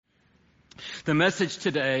The message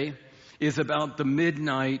today is about the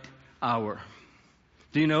midnight hour.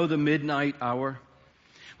 Do you know the midnight hour?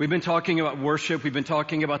 We've been talking about worship. We've been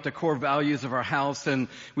talking about the core values of our house. And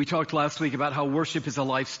we talked last week about how worship is a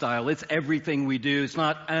lifestyle. It's everything we do. It's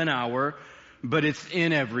not an hour, but it's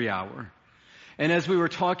in every hour. And as we were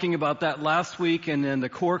talking about that last week and in the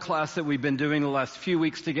core class that we've been doing the last few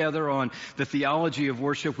weeks together on the theology of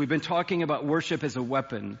worship, we've been talking about worship as a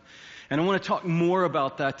weapon. And I want to talk more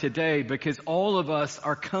about that today because all of us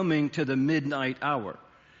are coming to the midnight hour.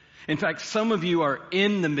 In fact, some of you are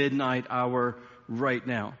in the midnight hour right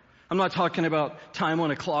now. I'm not talking about time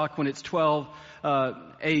on a clock when it's 12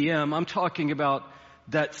 a.m. I'm talking about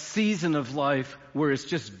that season of life where it's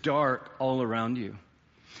just dark all around you.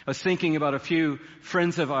 I was thinking about a few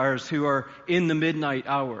friends of ours who are in the midnight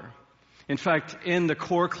hour. In fact, in the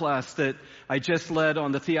core class that I just led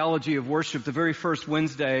on the theology of worship, the very first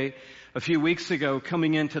Wednesday, a few weeks ago,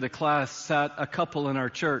 coming into the class, sat a couple in our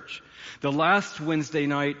church. The last Wednesday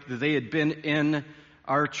night that they had been in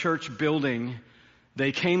our church building,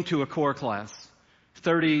 they came to a core class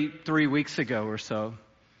 33 weeks ago or so.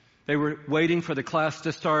 They were waiting for the class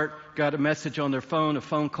to start, got a message on their phone, a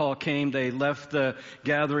phone call came, they left the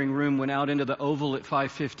gathering room, went out into the oval at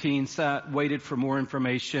 5:15, sat, waited for more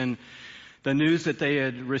information. The news that they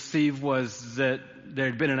had received was that there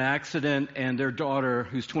had been an accident and their daughter,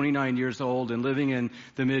 who's 29 years old and living in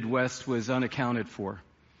the Midwest, was unaccounted for.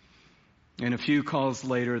 And a few calls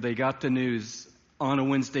later, they got the news on a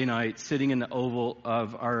Wednesday night, sitting in the oval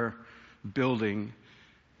of our building,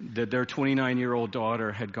 that their 29-year-old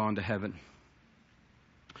daughter had gone to heaven.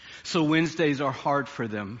 So Wednesdays are hard for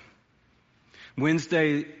them.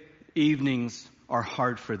 Wednesday evenings are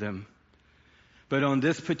hard for them. But on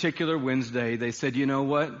this particular Wednesday, they said, you know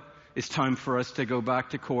what? It's time for us to go back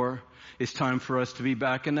to core. It's time for us to be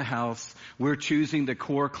back in the house. We're choosing the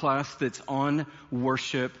core class that's on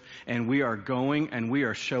worship, and we are going and we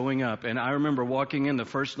are showing up. And I remember walking in the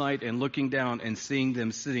first night and looking down and seeing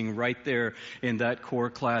them sitting right there in that core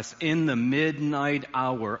class in the midnight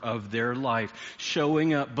hour of their life,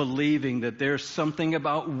 showing up, believing that there's something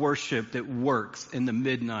about worship that works in the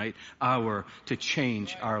midnight hour to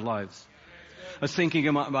change our lives. I was thinking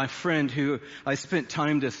about my friend who I spent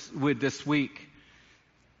time with this week,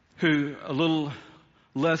 who a little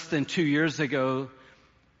less than 2 years ago,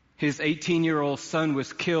 his 18-year-old son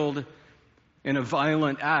was killed in a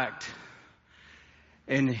violent act,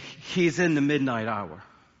 and he's in the midnight hour.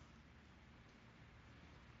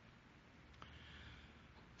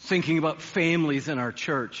 Thinking about families in our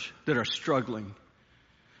church that are struggling.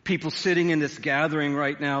 People sitting in this gathering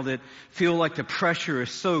right now that feel like the pressure is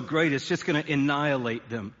so great, it's just going to annihilate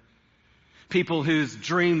them. People whose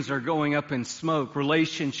dreams are going up in smoke,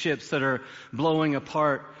 relationships that are blowing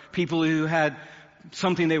apart, people who had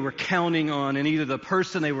something they were counting on, and either the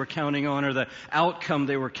person they were counting on or the outcome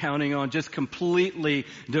they were counting on just completely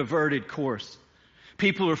diverted course.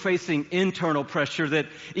 People are facing internal pressure that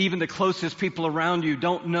even the closest people around you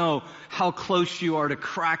don't know how close you are to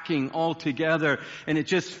cracking altogether. And it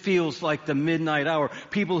just feels like the midnight hour.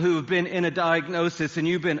 People who have been in a diagnosis and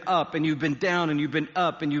you've been up and you've been down and you've been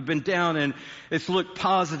up and you've been down, and it's looked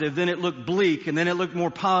positive, then it looked bleak, and then it looked more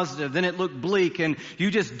positive, then it looked bleak, and you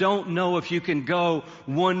just don't know if you can go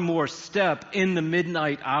one more step in the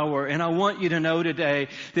midnight hour. And I want you to know today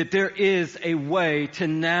that there is a way to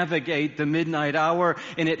navigate the midnight hour.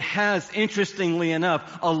 And it has, interestingly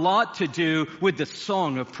enough, a lot to do with the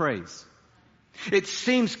song of praise. It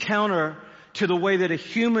seems counter to the way that a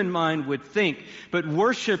human mind would think, but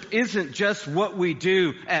worship isn't just what we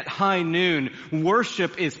do at high noon.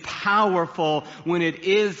 Worship is powerful when it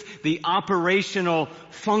is the operational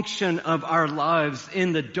function of our lives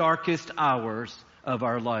in the darkest hours of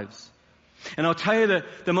our lives. And I'll tell you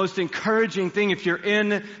the most encouraging thing, if you're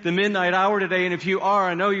in the midnight hour today, and if you are,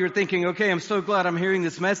 I know you're thinking, okay, I'm so glad I'm hearing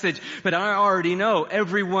this message, but I already know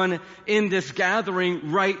everyone in this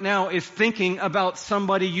gathering right now is thinking about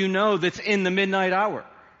somebody you know that's in the midnight hour.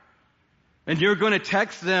 And you're going to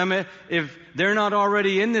text them if they're not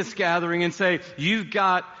already in this gathering and say, you've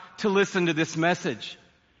got to listen to this message.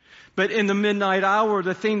 But in the midnight hour,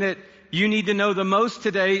 the thing that you need to know the most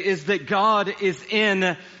today is that God is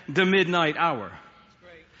in the midnight hour.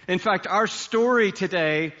 In fact, our story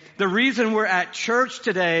today, the reason we're at church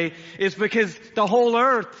today is because the whole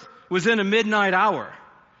earth was in a midnight hour.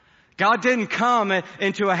 God didn't come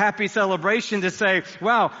into a happy celebration to say,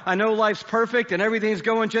 wow, I know life's perfect and everything's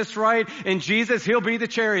going just right, and Jesus, He'll be the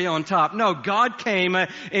cherry on top. No, God came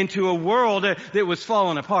into a world that was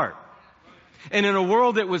falling apart. And in a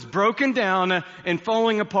world that was broken down and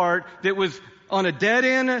falling apart, that was on a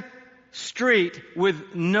dead-end street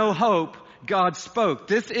with no hope, God spoke.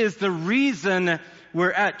 This is the reason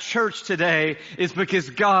we're at church today, is because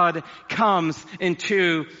God comes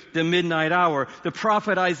into the midnight hour. The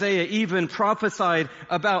prophet Isaiah even prophesied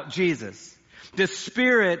about Jesus. The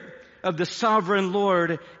Spirit of the sovereign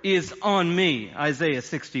Lord is on me, Isaiah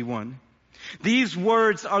 61. These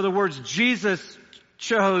words are the words Jesus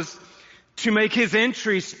chose to make his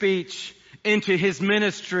entry speech into his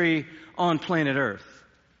ministry on planet Earth.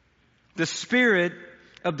 The Spirit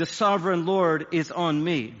of the sovereign Lord is on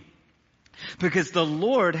me, because the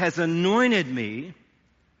Lord has anointed me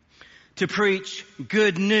to preach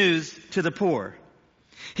good news to the poor.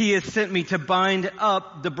 He has sent me to bind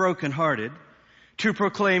up the brokenhearted, to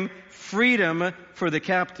proclaim freedom for the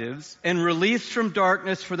captives and release from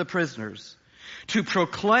darkness for the prisoners, to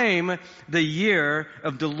proclaim the year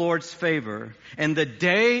of the Lord's favor and the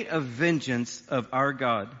day of vengeance of our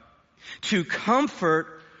God, to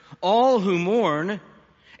comfort all who mourn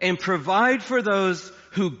and provide for those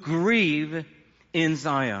who grieve in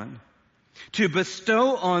Zion, to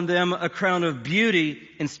bestow on them a crown of beauty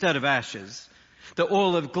instead of ashes, the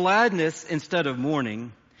oil of gladness instead of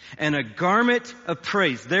mourning, and a garment of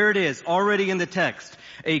praise. There it is, already in the text.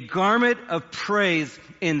 A garment of praise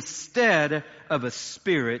instead of a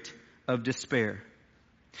spirit of despair.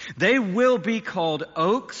 They will be called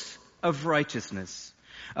oaks of righteousness,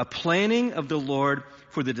 a planting of the Lord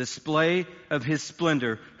for the display of his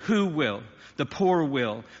splendor. Who will? The poor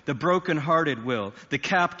will, the brokenhearted will, the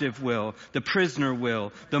captive will, the prisoner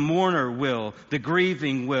will, the mourner will, the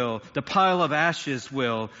grieving will, the pile of ashes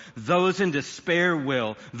will, those in despair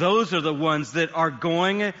will. Those are the ones that are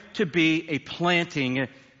going to be a planting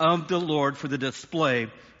of the Lord for the display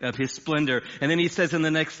of his splendor. And then he says in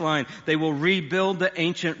the next line, they will rebuild the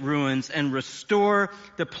ancient ruins and restore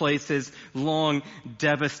the places long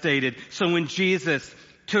devastated. So when Jesus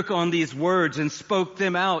took on these words and spoke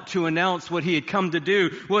them out to announce what he had come to do,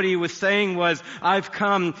 what he was saying was, I've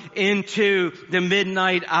come into the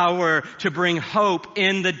midnight hour to bring hope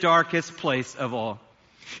in the darkest place of all.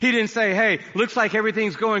 He didn't say, hey, looks like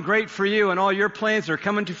everything's going great for you and all your plans are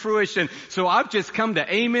coming to fruition, so I've just come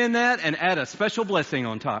to amen that and add a special blessing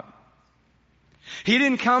on top. He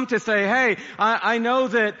didn't come to say, hey, I know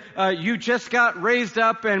that you just got raised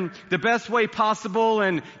up in the best way possible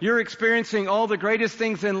and you're experiencing all the greatest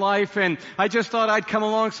things in life, and I just thought I'd come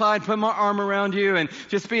alongside, put my arm around you and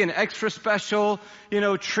just be an extra special,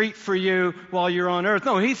 treat for you while you're on earth.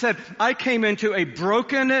 No, he said, I came into a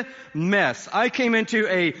broken mess. I came into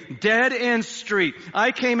a dead-end street.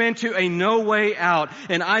 I came into a no way out,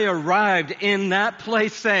 and I arrived in that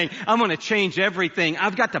place saying, I'm going to change everything.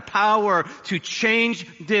 I've got the power to change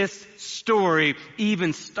this story,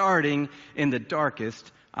 even starting in the darkest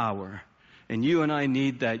hour. And you and I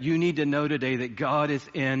need that. You need to know today that God is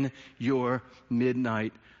in your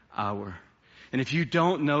midnight hour. And if you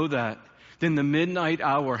don't know that, then the midnight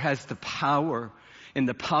hour has the power and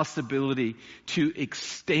the possibility to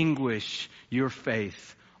extinguish your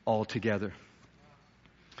faith altogether.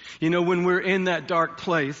 When we're in that dark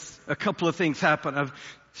place, a couple of things happen. I've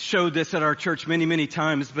showed this at our church many, many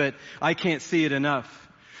times, but I can't see it enough.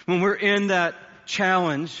 When we're in that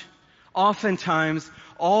challenge, oftentimes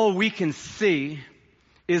all we can see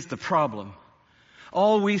is the problem.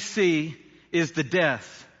 All we see is the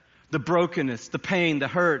death, the brokenness, the pain, the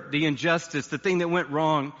hurt, the injustice, the thing that went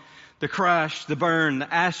wrong, the crash, the burn,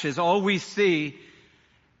 the ashes. All we see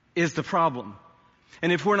is the problem.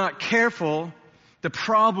 And if we're not careful, the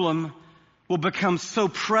problem will become so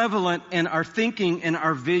prevalent in our thinking and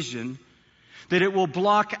our vision that it will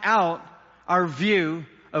block out our view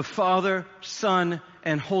of Father, Son,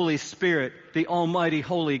 and Holy Spirit, the Almighty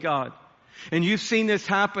Holy God. And you've seen this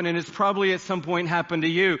happen, and it's probably at some point happened to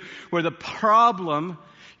you, where the problem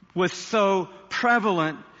was so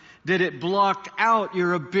prevalent that it blocked out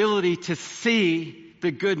your ability to see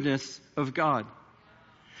the goodness of God.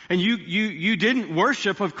 And you didn't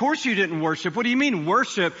worship. Of course you didn't worship. What do you mean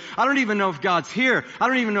worship? I don't even know if God's here. I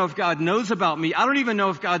don't even know if God knows about me. I don't even know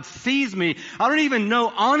if God sees me. I don't even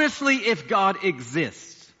know, honestly, if God exists.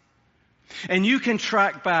 And you can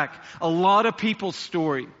track back a lot of people's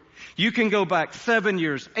story. You can go back 7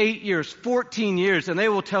 years, 8 years, 14 years, and they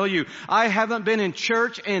will tell you, I haven't been in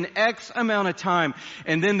church in X amount of time.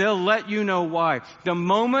 And then they'll let you know why. The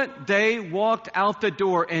moment they walked out the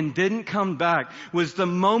door and didn't come back was the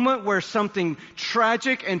moment where something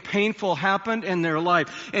tragic and painful happened in their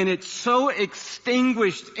life. And it so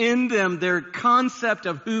extinguished in them their concept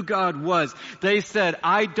of who God was. They said,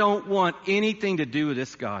 I don't want anything to do with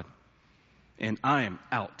this God. And I am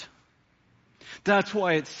out. That's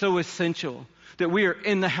why it's so essential that we are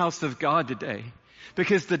in the house of God today.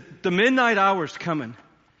 Because the midnight hour's coming.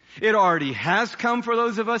 It already has come for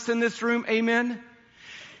those of us in this room. Amen.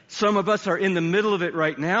 Some of us are in the middle of it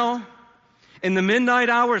right now. And the midnight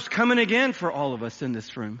hour is coming again for all of us in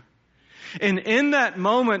this room. And in that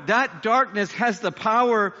moment, that darkness has the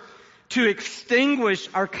power to extinguish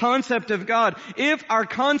our concept of God. If our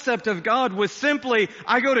concept of God was simply,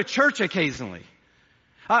 I go to church occasionally.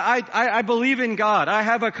 I believe in God. I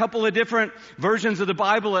have a couple of different versions of the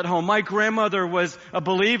Bible at home. My grandmother was a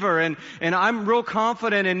believer, and I'm real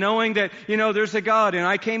confident in knowing that, there's a God. And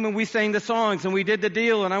I came and we sang the songs and we did the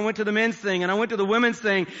deal, and I went to the men's thing and I went to the women's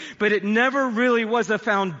thing. But it never really was a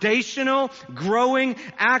foundational, growing,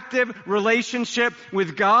 active relationship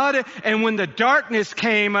with God. And when the darkness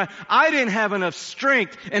came, I didn't have enough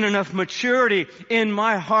strength and enough maturity in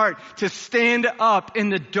my heart to stand up in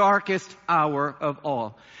the darkest hour of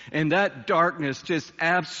all. And that darkness just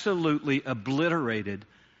absolutely obliterated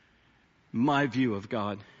my view of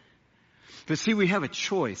God. But see, we have a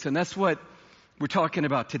choice, and that's what we're talking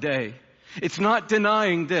about today. It's not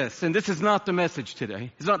denying this, and this is not the message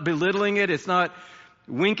today. It's not belittling it. It's not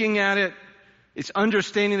winking at it. It's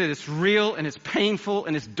understanding that it's real, and it's painful,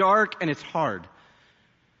 and it's dark, and it's hard.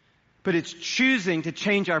 But it's choosing to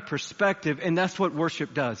change our perspective, and that's what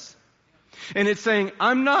worship does. And it's saying,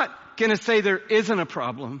 I'm not going to say there isn't a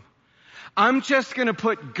problem. I'm just going to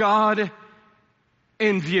put God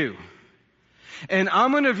in view. And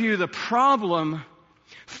I'm going to view the problem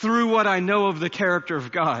through what I know of the character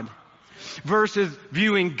of God versus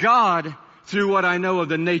viewing God through what I know of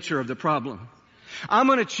the nature of the problem. I'm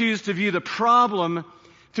going to choose to view the problem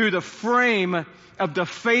through the frame of the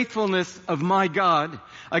faithfulness of my God,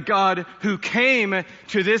 a God who came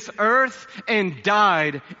to this earth and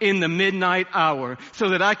died in the midnight hour so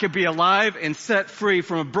that I could be alive and set free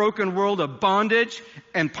from a broken world of bondage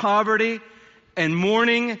and poverty and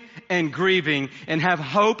mourning and grieving, and have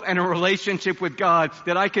hope and a relationship with God,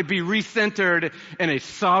 that I could be recentered in a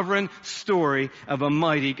sovereign story of a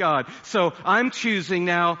mighty God. So I'm choosing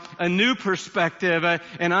now a new perspective,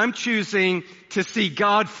 and I'm choosing to see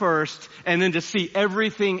God first and then to see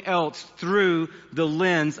everything else through the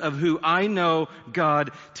lens of who I know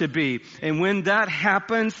God to be. And when that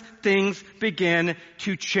happens, things begin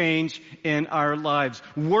to change in our lives.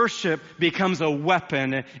 Worship becomes a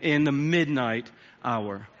weapon in the midnight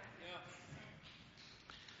hour.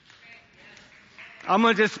 I'm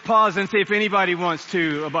going to just pause and see if anybody wants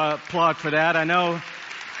to applaud for that. I know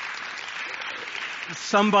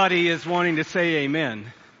somebody is wanting to say amen,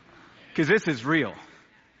 because this is real.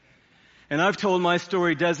 And I've told my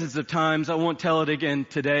story dozens of times. I won't tell it again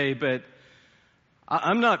today, but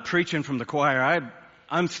I'm not preaching from the choir.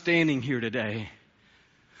 I'm standing here today,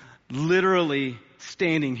 literally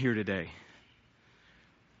standing here today,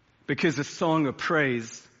 because a song of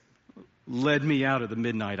praise led me out of the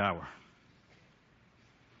midnight hour.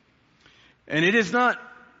 And it is not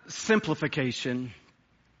simplification.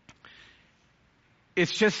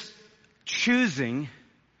 It's just choosing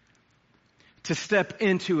to step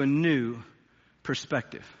into a new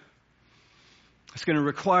perspective. It's going to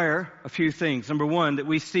require a few things. Number one, that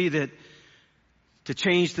we see that to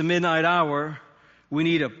change the midnight hour, we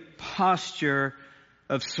need a posture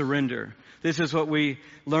of surrender. This is what we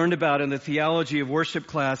learned about in the theology of worship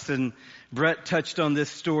class, and Brett touched on this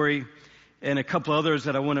story and a couple others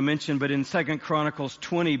that I want to mention. But in 2 Chronicles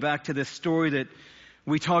 20, back to this story that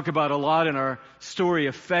we talk about a lot in our story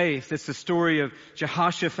of faith. It's the story of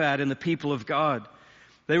Jehoshaphat and the people of God.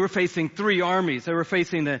 They were facing three armies. They were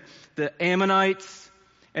facing the Ammonites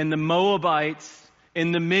and the Moabites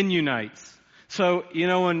and the Mennonites. So,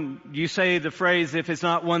 when you say the phrase, if it's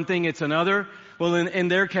not one thing, it's another. Well, in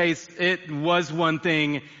their case, it was one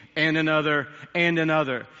thing and another and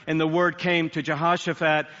another. And the word came to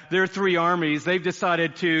Jehoshaphat, their three armies, they've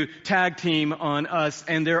decided to tag team on us,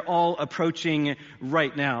 and they're all approaching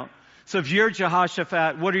right now. So if you're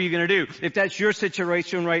Jehoshaphat, what are you going to do? If that's your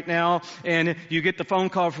situation right now, and you get the phone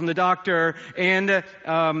call from the doctor, and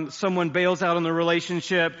someone bails out on the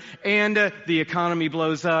relationship, and the economy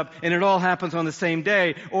blows up, and it all happens on the same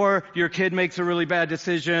day, or your kid makes a really bad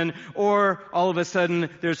decision, or all of a sudden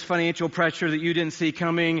there's financial pressure that you didn't see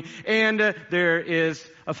coming, and there is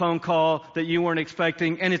a phone call that you weren't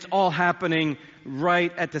expecting, and it's all happening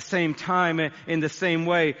right at the same time in the same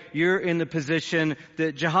way. You're in the position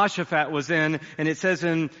that Jehoshaphat was in, and it says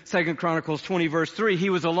in 2 Chronicles 20 verse 3, he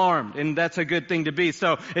was alarmed, and that's a good thing to be.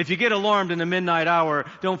 So if you get alarmed in the midnight hour,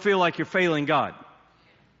 don't feel like you're failing God.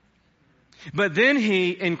 But then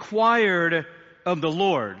he inquired of the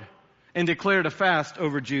Lord and declared a fast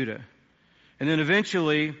over Judah. And then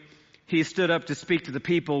eventually he stood up to speak to the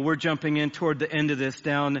people. We're jumping in toward the end of this,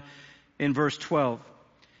 down in verse 12.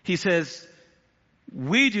 He says,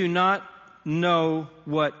 we do not know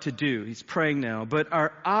what to do. He's praying now, but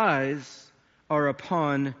our eyes are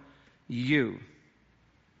upon you.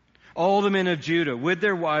 All the men of Judah, with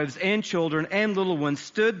their wives and children and little ones,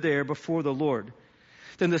 stood there before the Lord.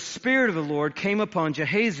 Then the Spirit of the Lord came upon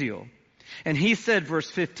Jehaziel. And he said, verse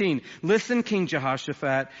 15, "Listen, King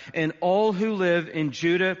Jehoshaphat, and all who live in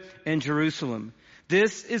Judah and Jerusalem.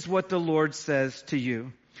 This is what the Lord says to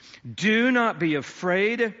you. Do not be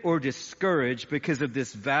afraid or discouraged because of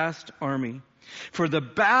this vast army. For the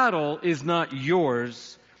battle is not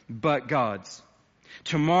yours, but God's.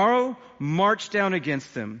 Tomorrow, march down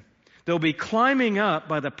against them. They'll be climbing up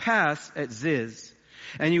by the pass at Ziz,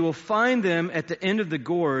 and you will find them at the end of the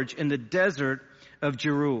gorge in the desert of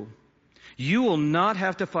Jeruel. You will not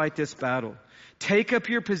have to fight this battle. Take up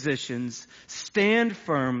your positions, stand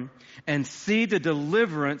firm, and see the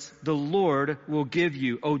deliverance the Lord will give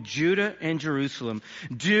you, O Judah and Jerusalem.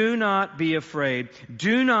 Do not be afraid.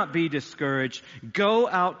 Do not be discouraged. Go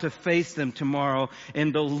out to face them tomorrow,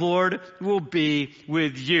 and the Lord will be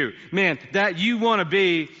with you." Man, that you want to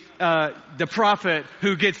be the prophet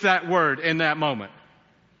who gets that word in that moment.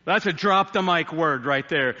 That's a drop the mic word right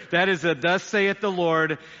there. That is a "thus saith the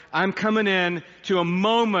Lord." I'm coming in to a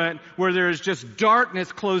moment where there is just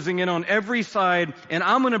darkness closing in on every side, and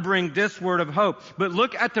I'm going to bring this word of hope. But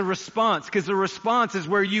look at the response, because the response is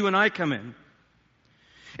where you and I come in.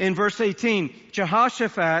 In verse 18,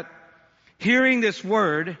 Jehoshaphat, hearing this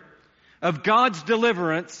word of God's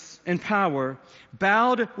deliverance and power,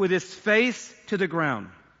 bowed with his face to the ground.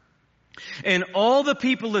 And all the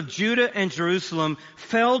people of Judah and Jerusalem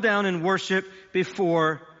fell down in worship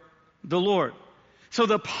before the Lord. So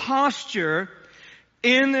the posture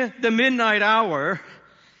in the midnight hour,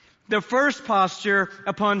 the first posture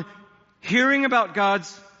upon hearing about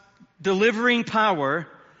God's delivering power,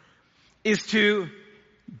 is to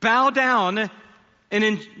bow down, and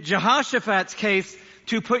in Jehoshaphat's case,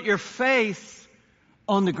 to put your face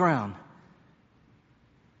on the ground.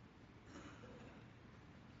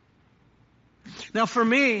 Now for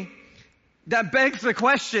me, that begs the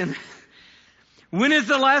question, when is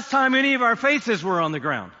the last time any of our faces were on the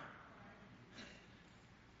ground?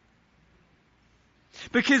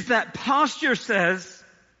 Because that posture says,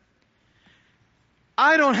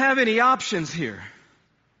 I don't have any options here.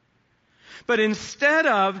 But instead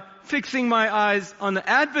of fixing my eyes on the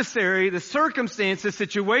adversary, the circumstance, the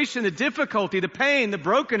situation, the difficulty, the pain, the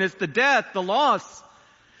brokenness, the death, the loss,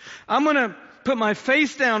 I'm going to put my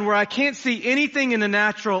face down where I can't see anything in the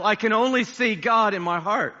natural. I can only see God in my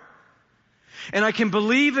heart. And I can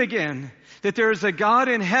believe again that there is a God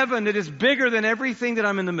in heaven that is bigger than everything that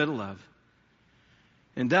I'm in the middle of.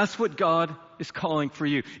 And that's what God is calling for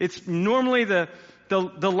you. It's normally the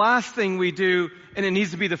last thing we do, and it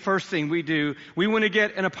needs to be the first thing we do. We want to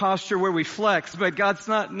get in a posture where we flex, but God's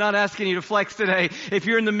not asking you to flex today. If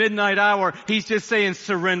you're in the midnight hour, He's just saying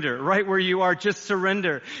surrender. Right where you are, just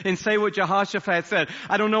surrender. And say what Jehoshaphat said.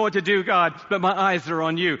 I don't know what to do, God, but my eyes are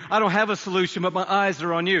on you. I don't have a solution, but my eyes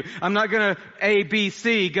are on you. I'm not going to A, B,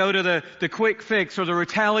 C, go to the quick fix or the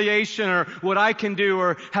retaliation or what I can do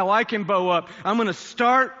or how I can bow up. I'm going to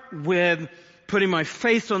start with putting my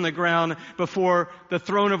face on the ground before the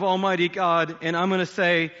throne of Almighty God, and I'm going to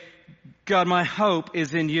say, God, my hope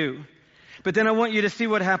is in you. But then I want you to see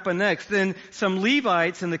what happened next. Then some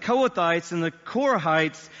Levites and the Kohathites and the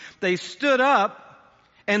Korahites, they stood up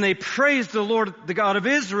and they praised the Lord, the God of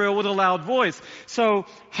Israel, with a loud voice. So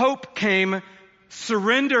hope came,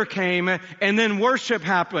 surrender came, and then worship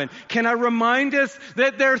happened. Can I remind us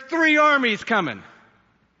that there are 3 armies coming?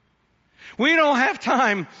 We don't have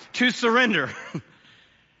time to surrender.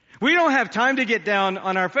 We don't have time to get down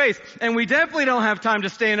on our face. And we definitely don't have time to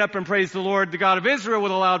stand up and praise the Lord, the God of Israel,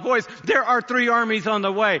 with a loud voice. There are 3 armies on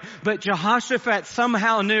the way. But Jehoshaphat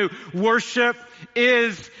somehow knew worship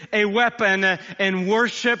is a weapon, and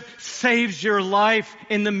worship saves your life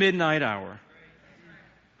in the midnight hour.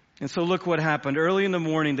 And so look what happened. Early in the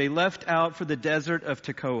morning, they left out for the desert of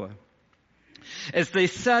Tekoa. As they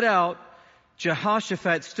set out,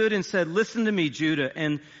 Jehoshaphat stood and said, "Listen to me, Judah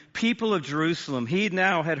and people of Jerusalem." He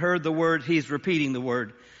now had heard the word. He's repeating the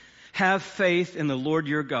word. "Have faith in the Lord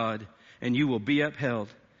your God, and you will be upheld.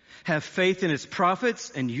 Have faith in His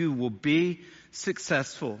prophets, and you will be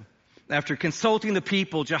successful." After consulting the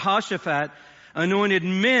people, Jehoshaphat anointed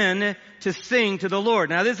men to sing to the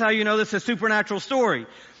Lord. Now this is how you know this is a supernatural story.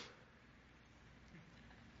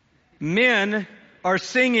 Men are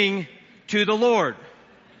singing to the Lord.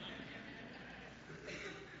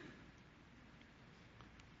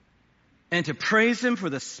 And to praise Him for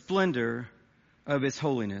the splendor of His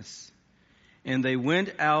holiness. And they went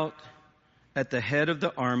out at the head of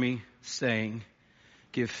the army, saying,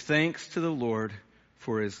 Give thanks to the Lord,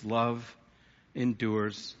 for his love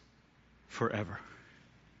endures forever.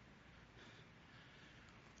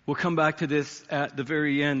 We'll come back to this at the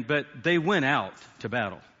very end, but they went out to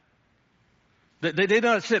battle. They did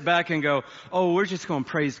not sit back and go, oh, we're just going to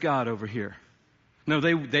praise God over here. No,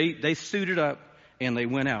 they suited up and they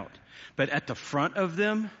went out. But at the front of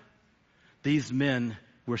them, these men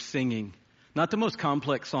were singing, not the most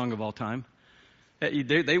complex song of all time.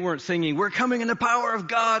 They weren't singing, we're coming in the power of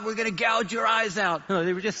God, we're going to gouge your eyes out. No,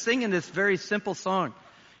 they were just singing this very simple song.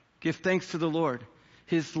 Give thanks to the Lord.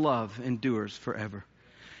 His love endures forever.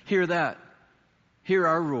 Hear that. Hear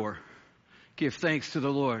our roar. Give thanks to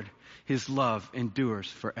the Lord. His love endures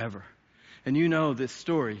forever. And you know this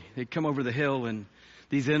story. They come over the hill and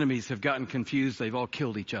these enemies have gotten confused. They've all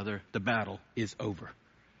killed each other. The battle is over.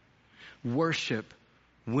 Worship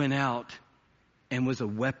went out and was a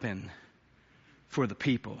weapon for the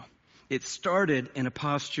people. It started in a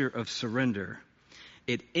posture of surrender.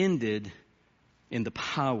 It ended in the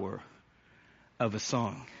power of a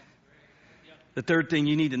song. The third thing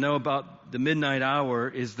you need to know about the midnight hour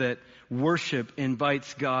is that worship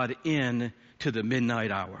invites God in to the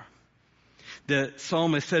midnight hour. The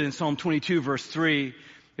psalmist said in Psalm 22 verse 3,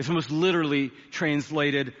 it's almost literally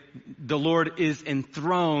translated, the Lord is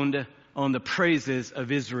enthroned on the praises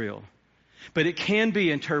of Israel. But it can be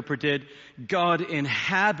interpreted, God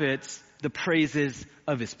inhabits the praises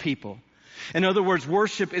of his people. In other words,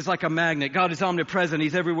 worship is like a magnet. God is omnipresent.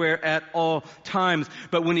 He's everywhere at all times.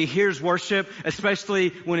 But when he hears worship, especially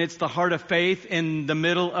when it's the heart of faith in the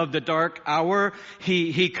middle of the dark hour,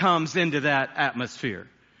 he comes into that atmosphere.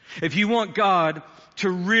 If you want God to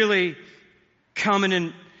really come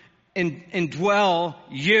and indwell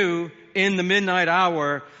you in the midnight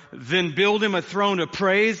hour, then build him a throne of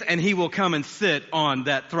praise and he will come and sit on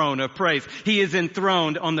that throne of praise. He is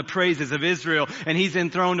enthroned on the praises of Israel and he's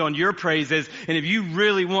enthroned on your praises. And if you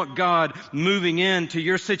really want God moving into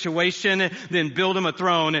your situation, then build him a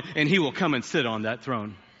throne and he will come and sit on that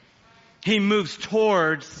throne. He moves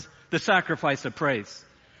towards the sacrifice of praise.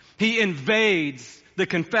 He invades the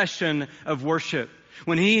confession of worship.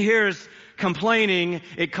 When he hears complaining,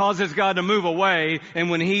 it causes God to move away. And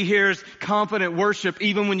when he hears confident worship,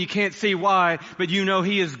 even when you can't see why, but you know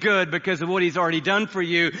he is good because of what he's already done for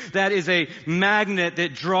you, that is a magnet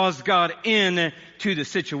that draws God in to the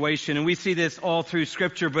situation. And we see this all through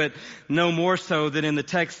Scripture, but no more so than in the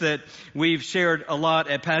text that we've shared a lot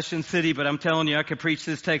at Passion City. But I'm telling you, I could preach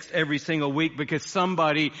this text every single week because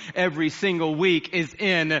somebody every single week is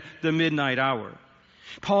in the midnight hour.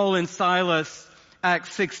 Paul and Silas,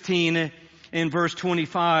 Acts 16 in verse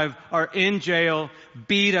 25, are in jail,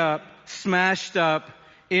 beat up, smashed up,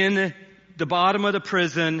 in the bottom of the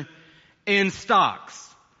prison, in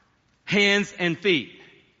stocks, hands and feet.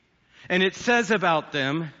 And it says about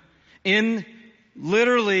them,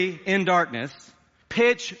 literally in darkness,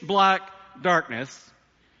 pitch black darkness,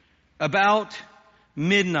 about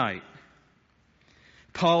midnight,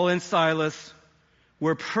 Paul and Silas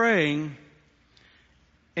were praying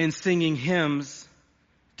and singing hymns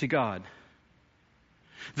to God.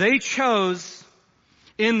 They chose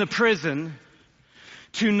in the prison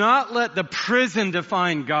to not let the prison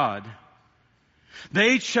define God.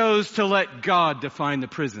 They chose to let God define the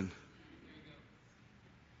prison.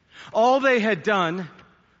 All they had done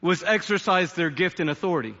was exercise their gift and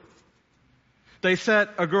authority. They set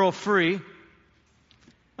a girl free.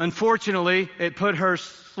 Unfortunately, it put her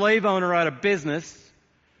slave owner out of business.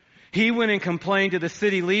 He went and complained to the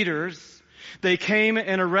city leaders. They came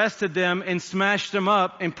and arrested them and smashed them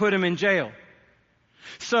up and put them in jail.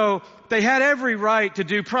 So they had every right to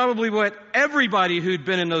do probably what everybody who'd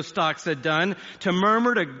been in those stocks had done, to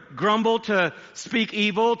murmur, to grumble, to speak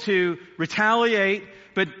evil, to retaliate.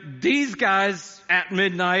 But these guys at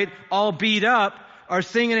midnight, all beat up, are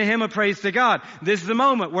singing a hymn of praise to God. This is the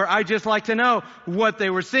moment where I just like to know what they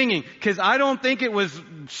were singing, because I don't think it was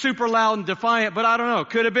super loud and defiant, but I don't know.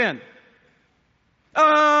 Could have been.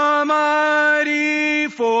 A mighty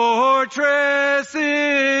fortress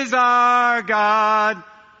is our God.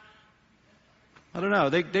 I don't know.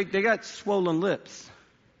 They got swollen lips.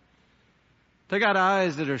 They got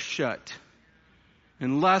eyes that are shut.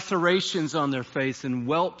 And lacerations on their face and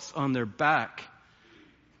whelps on their back.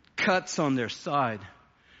 Cuts on their side.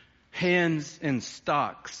 Hands in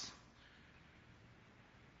stocks.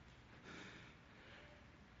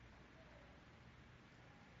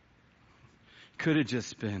 Could have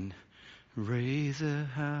just been, raise a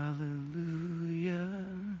hallelujah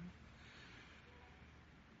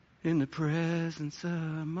in the presence of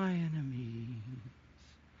my enemies.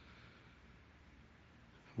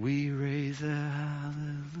 We raise a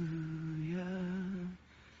hallelujah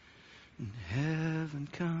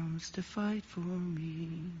comes to fight for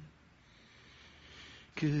me.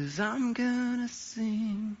 'Cause I'm gonna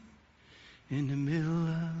sing in the middle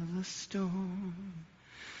of the storm.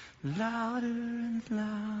 Louder and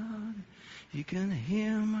louder, you're gonna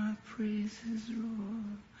hear my praises roar.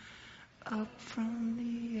 Up from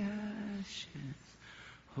the ashes,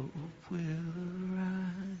 hope will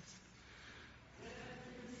arise.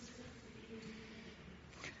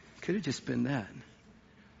 Could have just been that.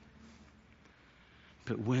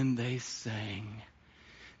 But when they sang,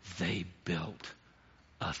 they built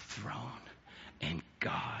a throne, and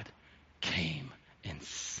God came and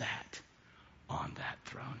sat on that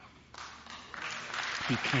throne.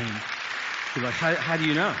 He came. You're like, how do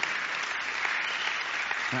you know?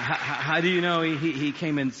 How do you know he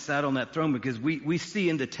came and sat on that throne? Because we see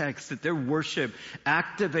in the text that their worship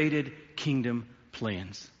activated kingdom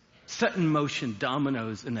plans, set in motion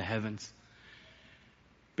dominoes in the heavens.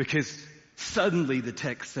 Because suddenly, the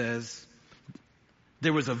text says,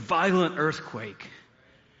 there was a violent earthquake,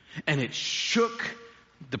 and it shook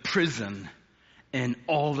the prison, and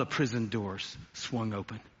all the prison doors swung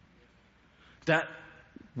open. That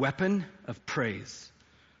weapon of praise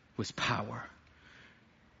was power.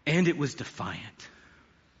 And it was defiant.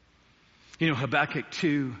 You know, Habakkuk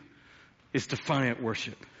 2 is defiant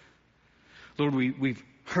worship. Lord, we've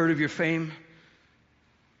heard of your fame.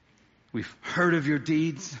 We've heard of your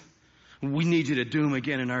deeds. We need you to do them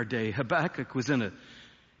again in our day. Habakkuk was in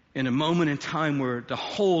a moment in time where the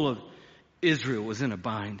whole of Israel was in a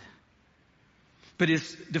bind. But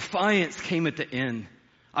his defiance came at the end.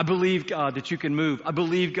 I believe, God, that you can move. I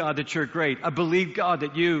believe, God, that you're great. I believe, God,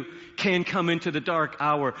 that you can come into the dark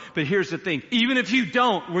hour. But here's the thing. Even if you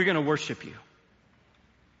don't, we're going to worship you.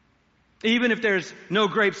 Even if there's no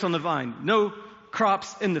grapes on the vine, no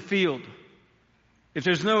crops in the field, if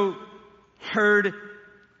there's no herd,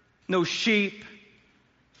 no sheep,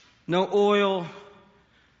 no oil,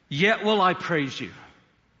 yet will I praise you.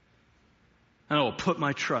 And I will put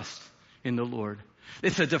my trust in the Lord.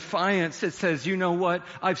 It's a defiance that says, you know what?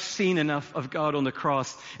 I've seen enough of God on the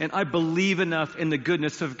cross, and I believe enough in the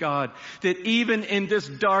goodness of God that even in this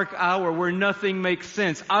dark hour where nothing makes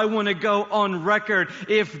sense, I want to go on record.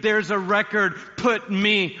 If there's a record, put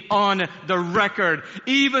me on the record.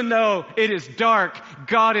 Even though it is dark,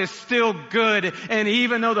 God is still good. And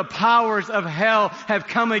even though the powers of hell have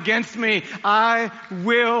come against me, I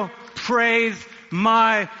will praise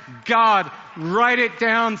my God. Write it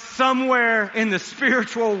down somewhere in the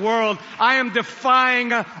spiritual world. I am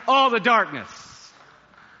defying all the darkness.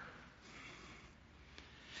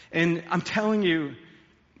 And I'm telling you,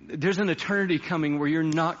 there's an eternity coming where you're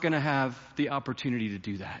not going to have the opportunity to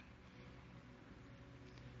do that.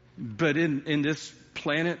 But in this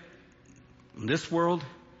planet, in this world,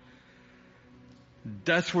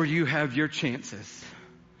 that's where you have your chances.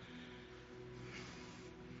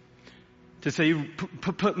 To say,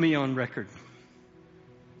 put me on record.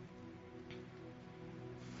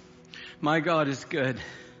 My God is good.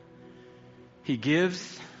 He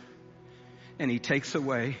gives and He takes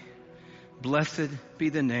away. Blessed be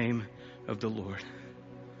the name of the Lord.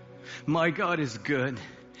 My God is good.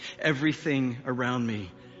 Everything around me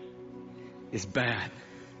is bad.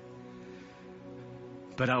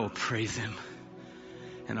 But I will praise Him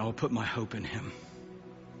and I will put my hope in Him.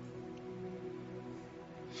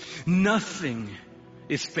 Nothing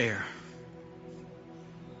is fair.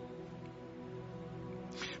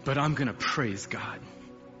 But I'm going to praise God.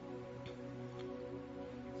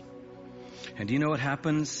 And do you know what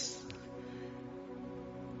happens?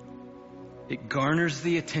 It garners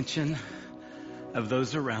the attention of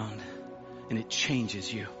those around, and it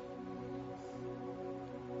changes you.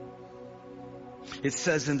 It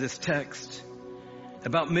says in this text,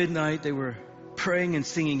 about midnight they were praying and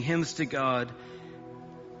singing hymns to God,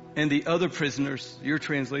 and the other prisoners, your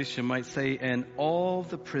translation might say, and all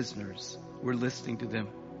the prisoners were listening to them.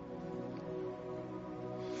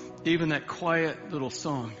 Even that quiet little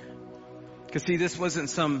song. Because see, this wasn't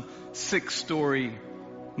some 6-story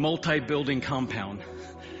multi-building compound.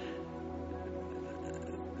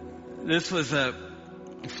 This was a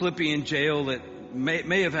Philippian jail that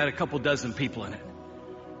may have had a couple dozen people in it.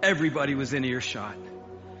 Everybody was in earshot.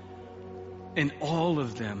 And all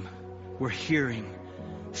of them were hearing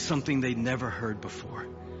something they'd never heard before.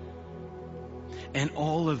 And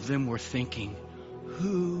all of them were thinking,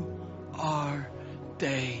 who are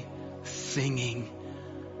they singing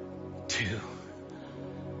to?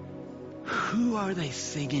 Who are they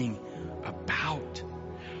singing about?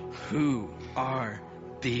 Who are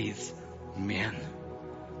these men?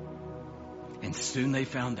 And soon they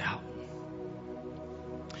found out.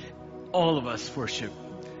 All of us worship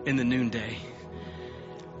in the noonday.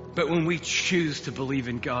 But when we choose to believe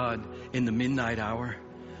in God in the midnight hour,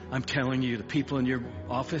 I'm telling you, the people in your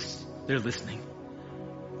office, they're listening.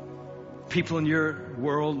 People in your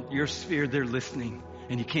world, your sphere, they're listening.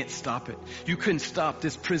 And you can't stop it. You couldn't stop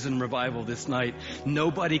this prison revival this night.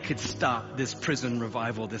 Nobody could stop this prison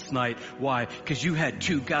revival this night. Why? Because you had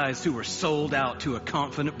two guys who were sold out to a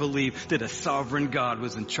confident belief that a sovereign God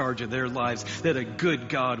was in charge of their lives, that a good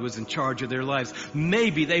God was in charge of their lives.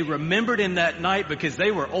 Maybe they remembered in that night because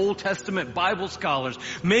they were Old Testament Bible scholars.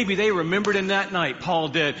 Maybe they remembered in that night. Paul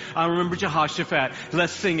did. I remember Jehoshaphat.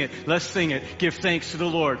 Let's sing it. Let's sing it. Give thanks to the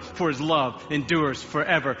Lord, for His love endures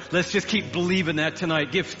forever. Let's just keep believing that tonight.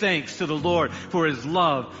 Give thanks to the Lord, for His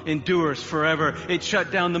love endures forever. It shut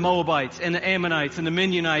down the Moabites and the Ammonites and the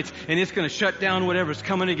Mennonites, and it's going to shut down whatever's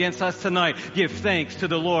coming against us tonight. Give thanks to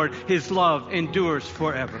the Lord. His love endures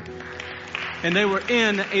forever. And they were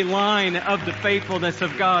in a line of the faithfulness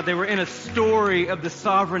of God. They were in a story of the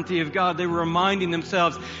sovereignty of God. They were reminding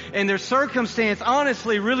themselves. And their circumstance,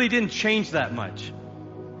 honestly, really didn't change that much.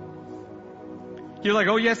 You're like,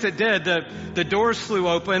 oh yes, it did. The doors flew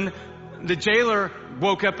open. The jailer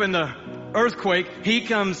woke up in the earthquake. He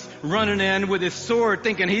comes running in with his sword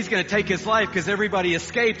thinking he's going to take his life because everybody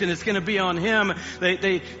escaped and it's going to be on him.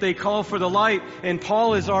 They call for the light and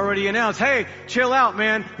Paul is already announced, hey, chill out,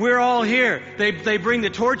 man. We're all here. They bring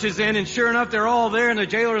the torches in and sure enough, they're all there and the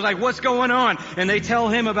jailer is like, what's going on? And they tell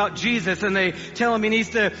him about Jesus and they tell him he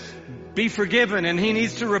needs to be forgiven and he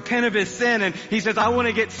needs to repent of his sin, and he says, I want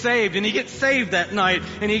to get saved. And he gets saved that night,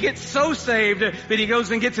 and he gets so saved that he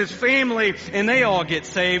goes and gets his family and they all get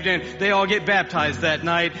saved and they all get baptized that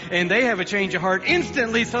night, and they have a change of heart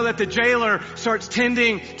instantly, so that the jailer starts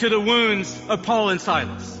tending to the wounds of Paul and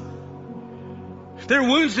Silas. Their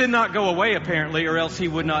wounds did not go away, apparently, or else he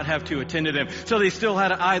would not have to attend to them. So they still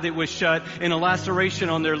had an eye that was shut and a laceration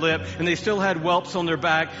on their lip, and they still had whelps on their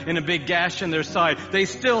back and a big gash in their side. They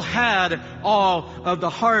still had all of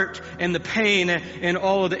the heart and the pain and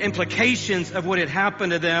all of the implications of what had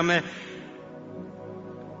happened to them.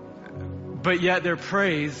 But yet their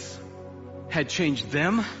praise had changed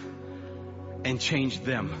them and changed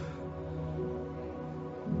them.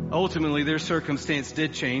 Ultimately, their circumstance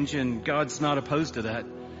did change, and God's not opposed to that.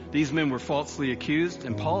 These men were falsely accused,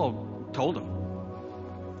 and Paul told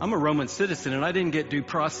them, I'm a Roman citizen, and I didn't get due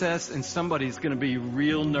process, and somebody's going to be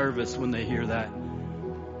real nervous when they hear that.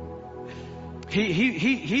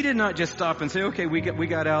 He did not just stop and say, okay, we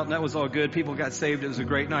got out, and that was all good. People got saved. It was a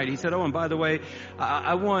great night. He said, oh, and by the way,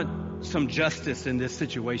 I want some justice in this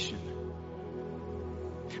situation.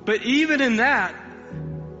 But even in that,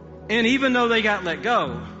 and even though they got let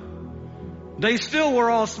go, they still were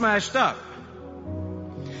all smashed up.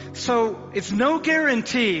 So it's no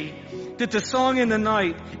guarantee that the song in the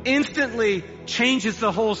night instantly changes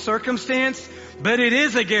the whole circumstance, but it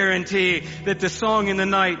is a guarantee that the song in the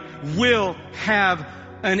night will have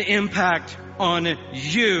an impact on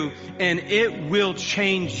you, and it will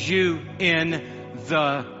change you in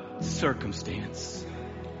the circumstance.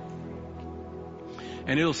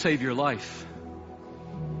 And it'll save your life.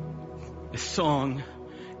 A song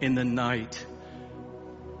in the night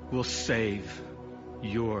will save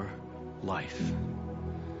your life.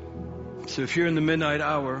 So if you're in the midnight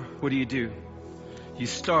hour, what do? You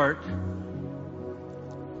start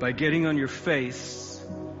by getting on your face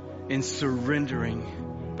and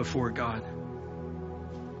surrendering before God.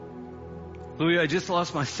 Louis, I just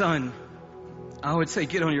lost my son. I would say,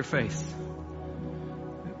 get on your face.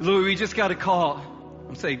 Louis, we just got a call.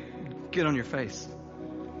 I'm saying, get on your face.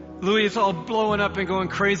 Louis, it's all blowing up and going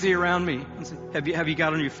crazy around me. Have you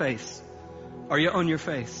got on your face? Are you on your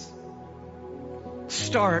face?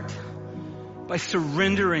 Start by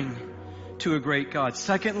surrendering to a great God.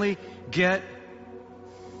 Secondly, get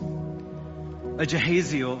a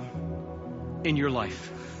Jehaziel in your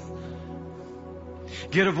life.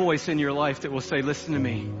 Get a voice in your life that will say, listen to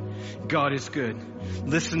me. God is good.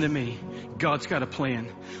 Listen to me. God's got a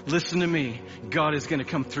plan. Listen to me. God is going to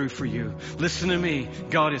come through for you. Listen to me.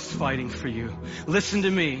 God is fighting for you. Listen to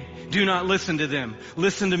me. Do not listen to them.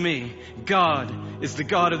 Listen to me. God is the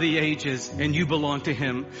God of the ages, and you belong to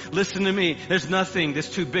Him. Listen to me. There's nothing that's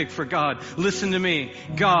too big for God. Listen to me.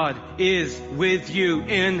 God is with you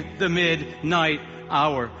in the midnight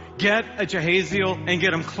hour. Get a Jehaziel and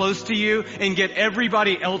get them close to you, and get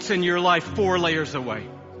everybody else in your life 4 layers away.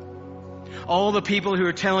 All the people who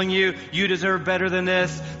are telling you, you deserve better than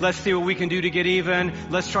this. Let's see what we can do to get even.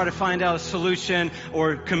 Let's try to find out a solution,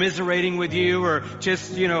 or commiserating with you, or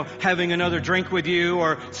just, having another drink with you,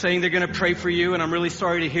 or saying they're going to pray for you. And I'm really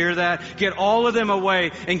sorry to hear that. Get all of them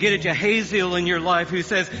away and get a Jehaziel in your life who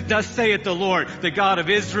says, thus saith the Lord, the God of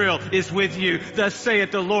Israel is with you. Thus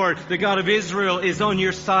saith the Lord, the God of Israel is on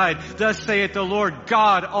your side. Thus saith the Lord,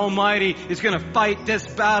 God Almighty is going to fight this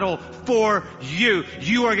battle for you.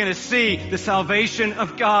 You are going to see the salvation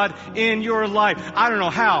of God in your life. I don't know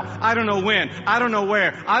how. I don't know when. I don't know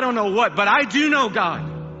where. I don't know what. But I do know God.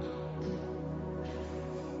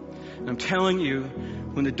 And I'm telling you,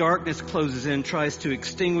 when the darkness closes in, tries to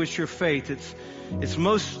extinguish your faith, it's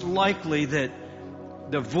most likely that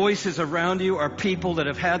the voices around you are people that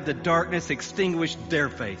have had the darkness extinguish their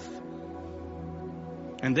faith.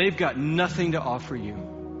 And they've got nothing to offer you.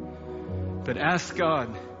 But ask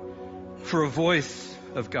God for a voice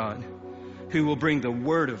of God who will bring the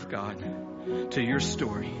word of God to your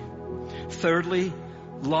story. Thirdly,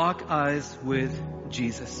 lock eyes with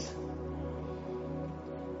Jesus.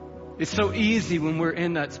 It's so easy when we're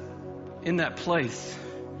in that place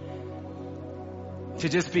to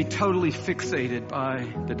just be totally fixated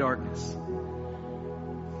by the darkness.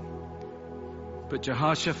 But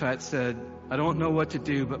Jehoshaphat said, I don't know what to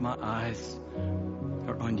do, but my eyes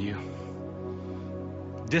are on you.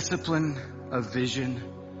 Discipline of vision.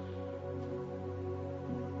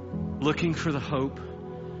 Looking for the hope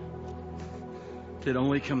that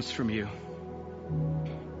only comes from you.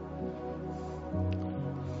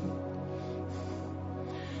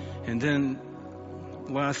 And then,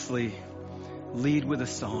 lastly, lead with a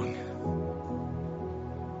song.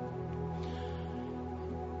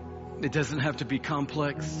 It doesn't have to be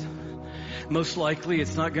complex. Most likely,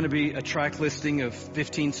 it's not going to be a track listing of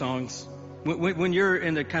 15 songs. When you're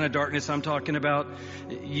in the kind of darkness I'm talking about,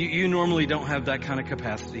 you normally don't have that kind of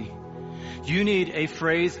capacity. You need a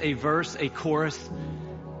phrase, a verse, a chorus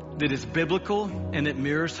that is biblical and that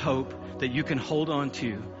mirrors hope that you can hold on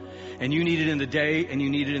to. And you need it in the day and you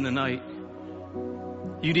need it in the night.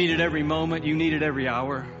 You need it every moment. You need it every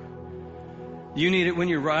hour. You need it when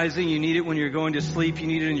you're rising. You need it when you're going to sleep. You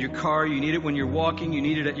need it in your car. You need it when you're walking. You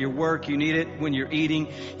need it at your work. You need it when you're eating.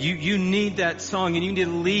 You need that song, and you need to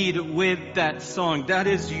lead with that song. That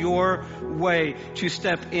is your way to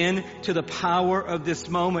step into the power of this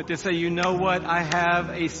moment, to say, you know what? I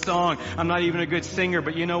have a song. I'm not even a good singer,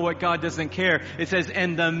 but you know what? God doesn't care. It says,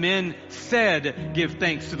 and the men said, give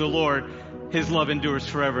thanks to the Lord. His love endures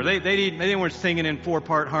forever. They weren't singing in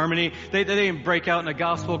 4-part harmony. They didn't break out in a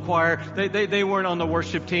gospel choir. They weren't on the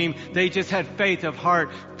worship team. They just had faith of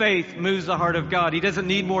heart. Faith moves the heart of God. He doesn't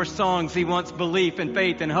need more songs. He wants belief and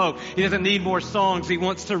faith and hope. He doesn't need more songs. He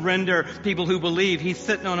wants to render people who believe. He's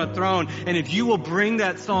sitting on a throne. And if you will bring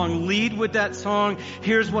that song, lead with that song,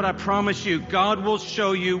 here's what I promise you. God will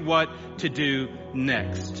show you what to do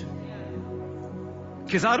next.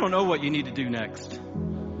 Because I don't know what you need to do next.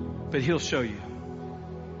 But he'll show you.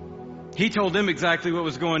 He told them exactly what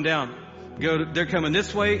was going down. They're coming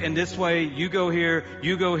this way and this way. You go here.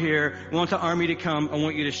 You go here. We want the army to come. I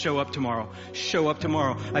want you to show up tomorrow. Show up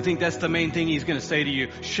tomorrow. I think that's the main thing he's going to say to you.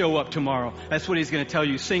 Show up tomorrow. That's what he's going to tell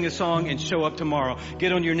you. Sing a song and show up tomorrow.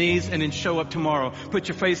 Get on your knees and then show up tomorrow. Put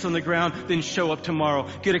your face on the ground, then show up tomorrow.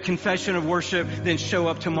 Get a confession of worship, then show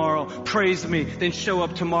up tomorrow. Praise me, then show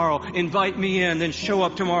up tomorrow. Invite me in, then show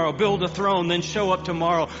up tomorrow. Build a throne, then show up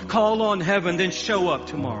tomorrow. Call on heaven, then show up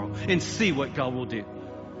tomorrow. And see what God will do.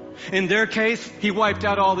 In their case, he wiped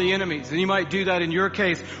out all the enemies. And he might do that in your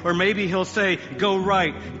case. Or maybe he'll say, go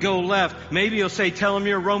right, go left. Maybe he'll say, tell him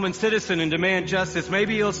you're a Roman citizen and demand justice.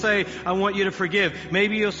 Maybe he'll say, I want you to forgive.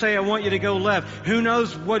 Maybe he'll say, I want you to go left. Who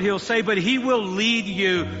knows what he'll say, but he will lead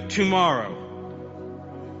you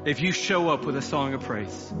tomorrow. If you show up with a song of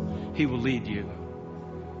praise, he will lead you.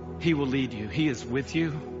 He will lead you. He is with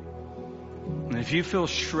you. And if you feel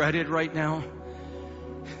shredded right now,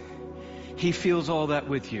 he feels all that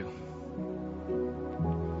with you.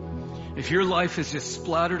 If your life is just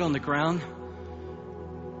splattered on the ground,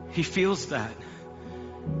 he feels that.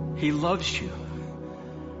 He loves you.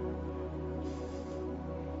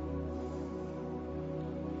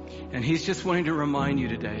 And he's just wanting to remind you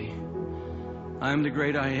today, I am the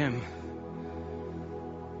great I am.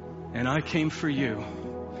 And I came for you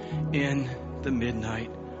in the midnight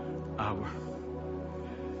hour.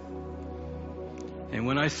 And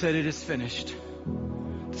when I said it is finished,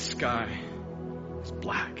 the sky was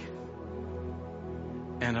black.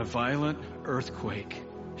 And a violent earthquake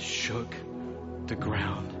shook the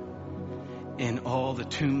ground. And all the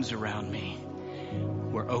tombs around me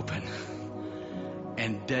were open.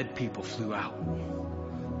 And dead people flew out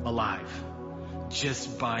alive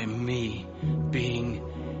just by me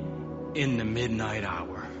being in the midnight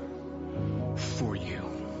hour for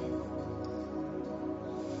you.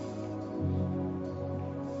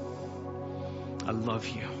 I love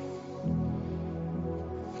you.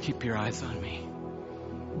 Keep your eyes on me.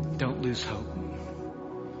 Don't lose hope.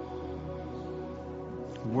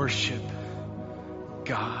 Worship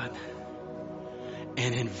God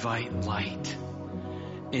and invite light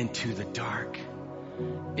into the dark.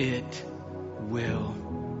 It will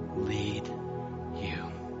lead